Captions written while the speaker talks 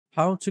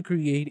How to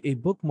create a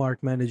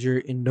bookmark manager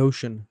in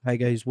Notion. Hi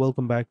guys,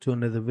 welcome back to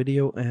another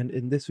video, and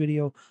in this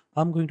video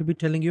I'm going to be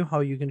telling you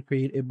how you can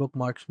create a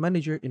bookmarks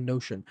manager in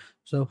Notion.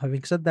 So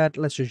having said that,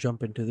 let's just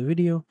jump into the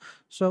video.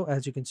 So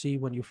as you can see,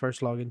 when you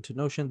first log into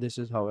Notion, this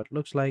is how it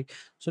looks like.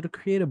 So to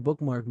create a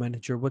bookmark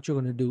manager, what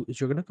you're going to do is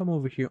you're going to come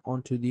over here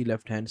onto the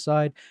left hand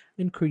side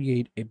and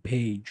create a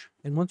page.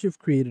 And once you've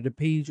created a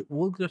page,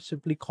 we'll just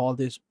simply call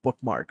this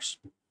bookmarks,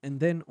 and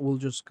then we'll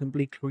just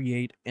simply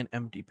create an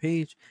empty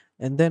page,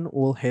 and then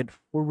we'll hit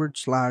forward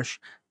slash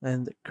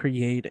and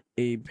create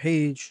a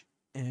page,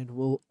 and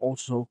we'll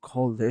also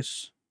call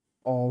this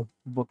all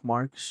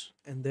bookmarks,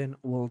 and then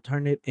we'll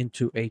turn it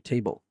into a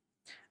table,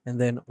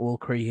 and then we'll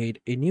create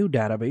a new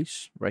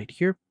database right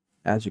here,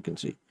 as you can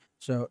see.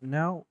 So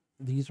now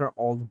these are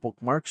all the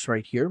bookmarks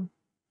right here.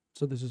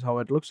 So this is how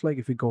it looks like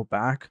if we go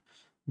back,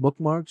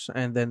 bookmarks,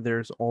 and then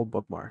there's all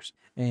bookmarks.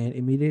 And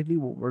immediately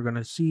what we're going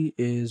to see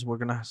is we're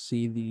going to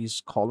see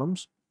these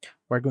columns.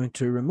 We're going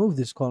to remove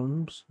these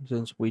columns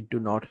since we do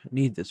not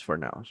need this for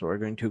now. So we're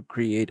going to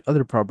create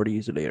other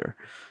properties later.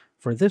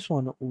 For this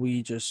one,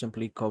 we just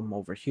simply come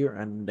over here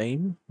and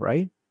name,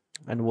 right?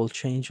 And we'll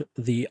change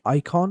the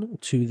icon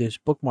to this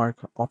bookmark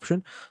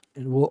option.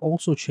 And we'll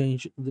also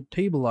change the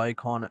table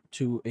icon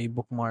to a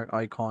bookmark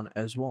icon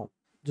as well,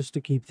 just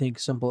to keep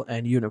things simple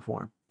and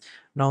uniform.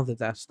 Now that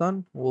that's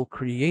done, we'll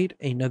create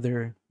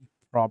another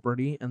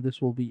property, and this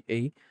will be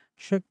a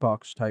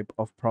checkbox type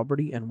of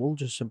property, and we'll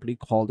just simply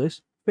call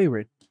this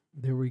favorite.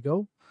 There we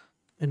go.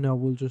 And now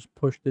we'll just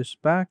push this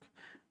back,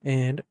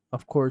 and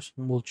of course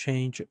we'll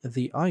change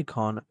the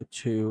icon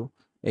to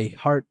a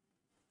heart,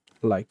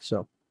 like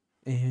so.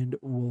 And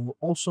we'll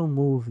also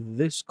move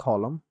this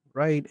column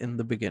right in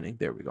the beginning.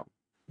 There we go.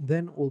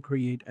 Then we'll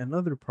create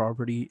another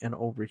property, and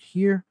over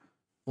here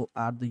we'll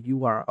add the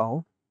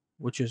URL,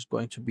 which is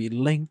going to be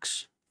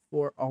links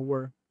for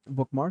our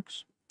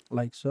bookmarks,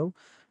 like so.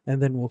 And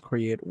then we'll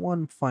create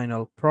one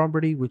final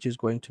property, which is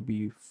going to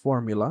be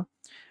formula.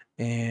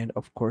 And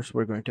of course,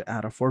 we're going to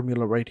add a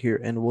formula right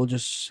here, and we'll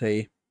just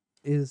say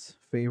is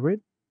favorite,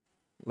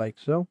 like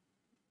so.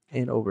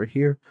 And over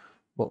here,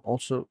 we'll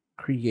also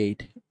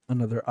create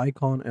another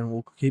icon, and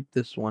we'll keep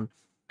this one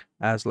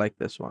as like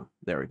this one.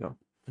 There we go.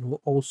 And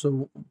we'll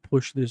also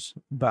push this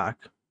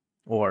back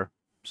or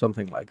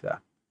something like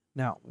that.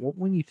 Now, what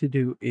we need to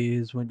do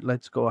is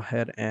let's go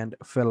ahead and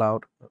fill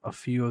out a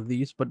few of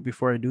these. But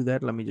before I do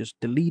that, let me just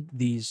delete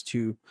these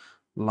two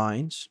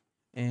lines.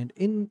 And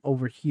in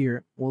over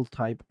here, we'll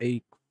type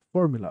a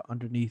formula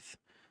underneath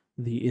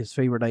the is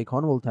favorite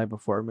icon. We'll type a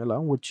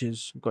formula, which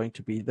is going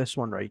to be this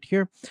one right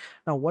here.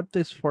 Now, what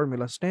this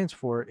formula stands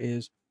for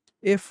is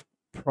if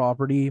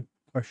property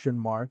question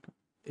mark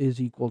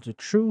is equal to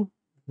true,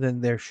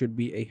 then there should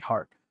be a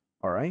heart.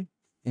 All right.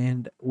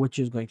 And which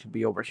is going to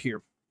be over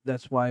here.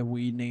 That's why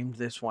we named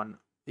this one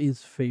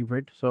is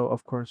favorite. So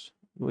of course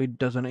it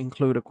doesn't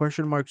include a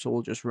question mark, so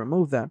we'll just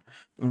remove that,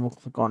 and we'll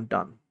click on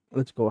done.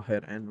 Let's go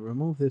ahead and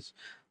remove this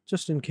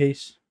just in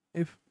case.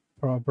 If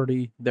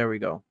property, there we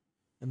go.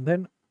 And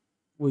then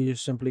we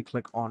just simply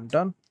click on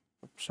done.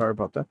 Sorry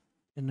about that.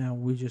 And now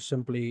we just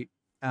simply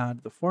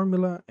add the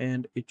formula,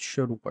 and it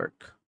should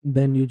work.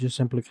 Then you just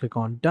simply click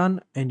on done,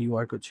 and you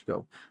are good to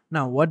go.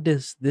 Now, what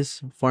does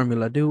this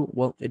formula do?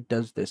 Well, it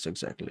does this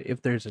exactly.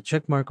 If there's a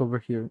check mark over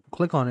here,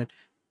 click on it,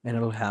 and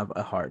it'll have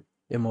a heart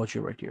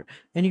emoji right here.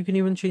 And you can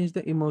even change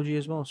the emoji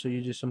as well. So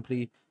you just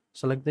simply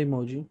select the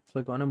emoji,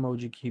 click on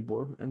emoji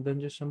keyboard, and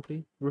then just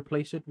simply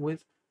replace it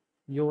with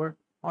your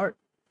heart,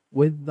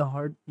 with the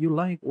heart you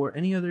like, or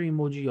any other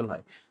emoji you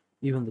like.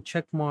 Even the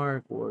check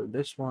mark, or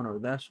this one, or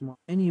that one,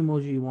 any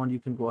emoji you want, you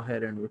can go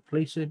ahead and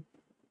replace it,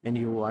 and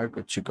you are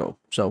good to go.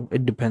 So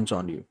it depends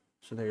on you.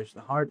 So there's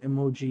the heart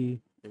emoji,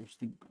 there's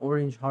the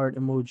orange heart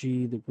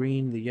emoji, the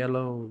green, the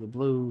yellow, the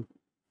blue,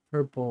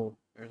 purple.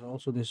 There's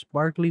also this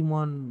sparkly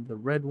one, the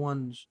red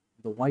ones,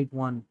 the white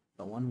one,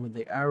 the one with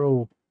the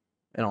arrow,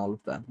 and all of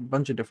that. A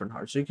bunch of different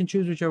hearts. So you can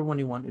choose whichever one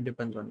you want. It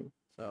depends on you.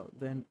 So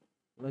then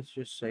let's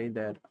just say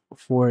that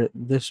for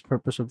this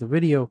purpose of the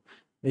video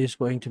is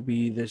going to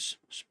be this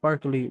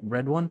sparkly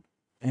red one.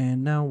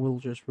 And now we'll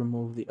just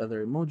remove the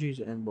other emojis,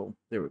 and boom,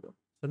 there we go.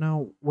 So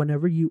now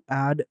whenever you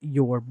add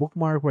your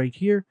bookmark right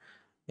here,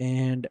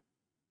 and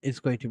it's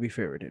going to be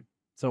favorited.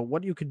 So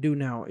what you could do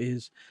now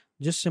is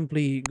just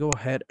simply go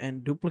ahead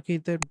and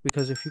duplicate that,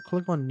 because if you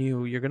click on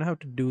new, you're going to have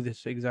to do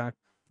this exact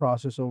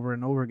process over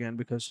and over again,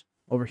 because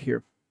over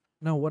here.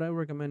 Now, what I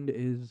recommend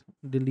is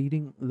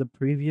deleting the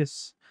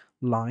previous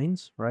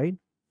lines, right?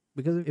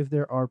 Because if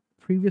there are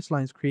previous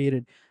lines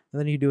created and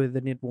then you do it,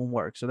 then it won't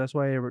work. So that's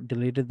why I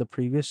deleted the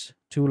previous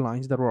two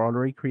lines that were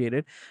already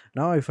created.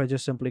 Now, if I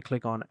just simply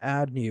click on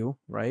add new,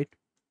 right?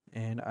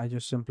 And I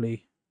just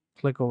simply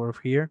click over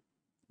here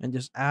and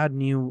just add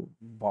new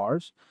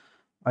bars.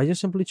 I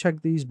just simply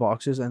check these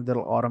boxes, and they'll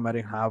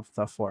automatically have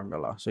the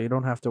formula. So you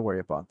don't have to worry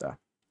about that.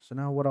 So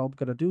now what I'm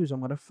going to do is I'm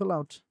going to fill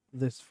out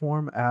this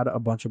form, add a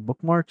bunch of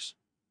bookmarks,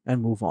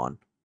 and move on.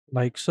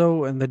 Like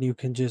so. And then you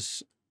can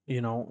just,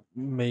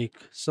 make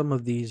some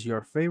of these your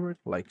favorite,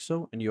 like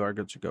so, and you are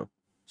good to go.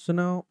 So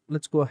now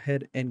let's go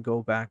ahead and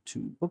go back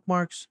to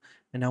bookmarks.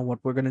 And now what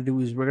we're going to do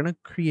is we're going to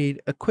create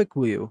a quick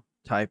view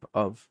type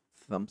of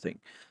something.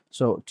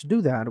 So to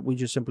do that, we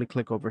just simply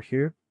click over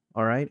here,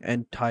 all right,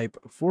 and type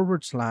 /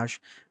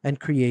 and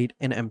create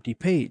an empty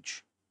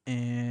page.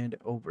 And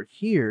over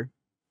here,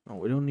 oh,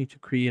 we don't need to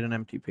create an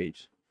empty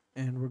page.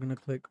 And we're going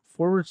to click /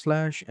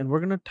 and we're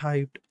going to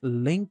type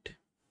linked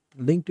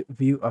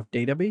view of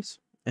database,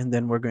 and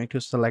then we're going to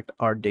select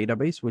our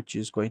database, which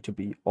is going to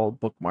be all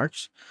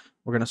bookmarks.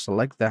 We're going to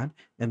select that,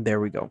 and there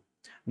we go.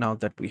 Now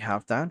that we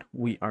have that,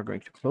 we are going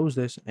to close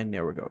this, and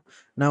there we go.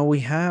 Now we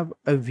have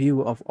a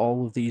view of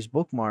all of these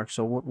bookmarks.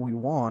 So what we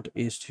want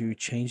is to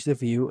change the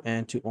view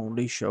and to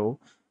only show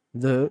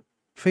the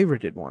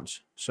favorited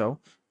ones. So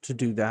to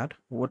do that,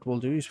 what we'll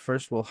do is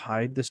first we'll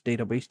hide this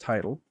database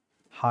title,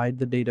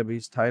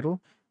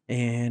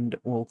 and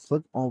we'll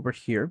click over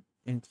here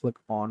and click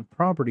on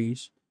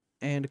properties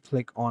and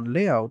click on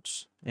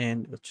layouts,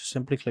 and just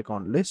simply click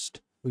on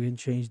list. We can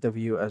change the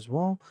view as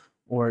well,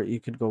 or you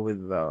could go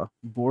with the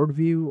board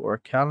view or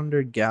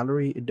calendar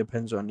gallery. It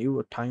depends on you,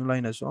 a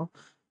timeline as well,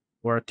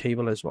 or a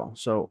table as well.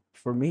 So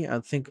for me,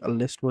 I think a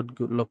list would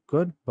look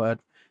good,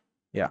 but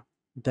yeah.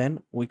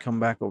 Then we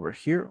come back over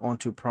here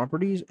onto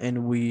properties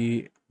and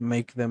we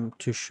make them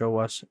to show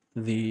us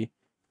the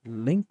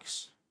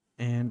links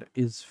and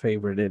is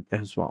favorited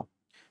as well.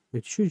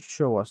 It should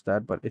show us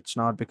that, but it's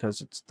not because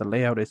it's the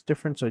layout is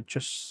different. So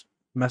just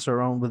mess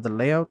around with the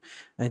layout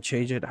and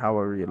change it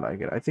however you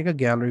like it. I think a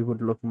gallery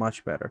would look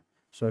much better.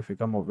 So if we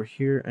come over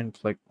here and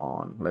click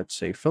on, let's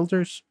say,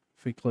 filters,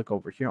 if we click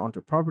over here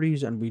onto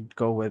properties and we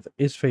go with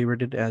is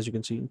favorited, as you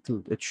can see,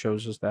 it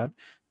shows us that.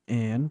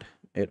 And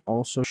it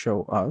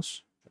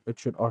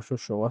should also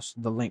show us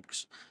the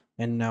links.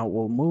 And now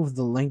we'll move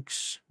the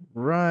links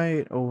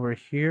right over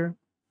here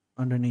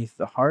underneath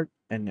the heart,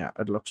 and yeah,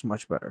 it looks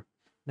much better.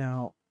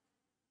 Now,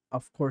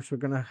 of course, we're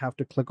going to have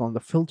to click on the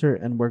filter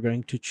and we're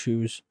going to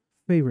choose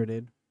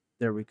favorited.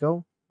 There we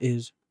go,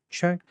 is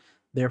checked.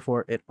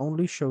 Therefore, it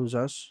only shows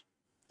us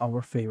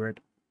our favorite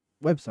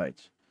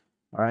websites.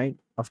 All right.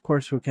 Of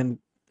course, we can,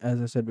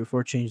 as I said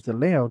before, change the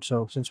layout.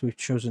 So since we've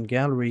chosen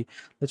gallery,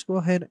 let's go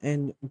ahead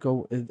and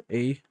go with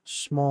a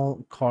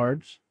small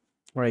cards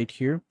right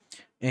here.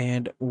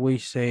 And we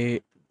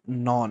say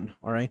none.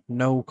 All right.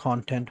 No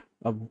content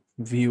of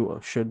view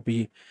should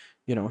be,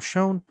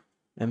 shown.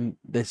 And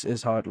this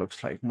is how it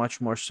looks like.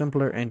 Much more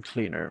simpler and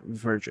cleaner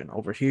version.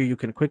 Over here, you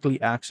can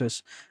quickly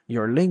access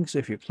your links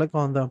if you click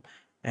on them,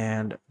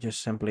 and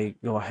just simply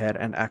go ahead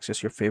and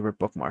access your favorite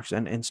bookmarks.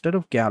 And instead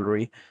of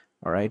gallery,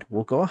 all right,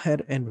 we'll go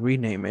ahead and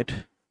rename it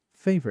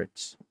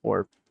favorites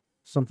or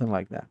something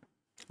like that,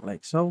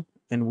 like so,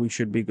 and we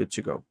should be good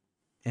to go.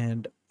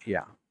 And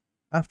yeah,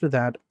 after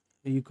that,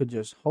 you could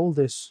just hold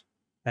this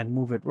and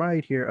move it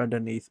right here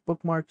underneath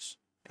bookmarks,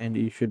 and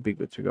you should be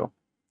good to go.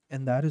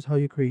 And that is how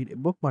you create a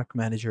bookmark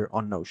manager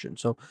on Notion.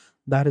 So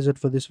that is it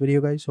for this video,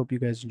 guys. Hope you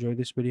guys enjoyed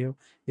this video.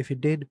 If you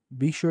did,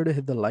 be sure to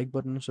hit the like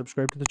button,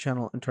 subscribe to the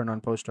channel, and turn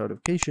on post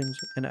notifications.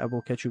 And I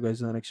will catch you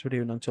guys in the next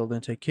video. And until then,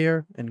 take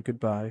care and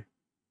goodbye.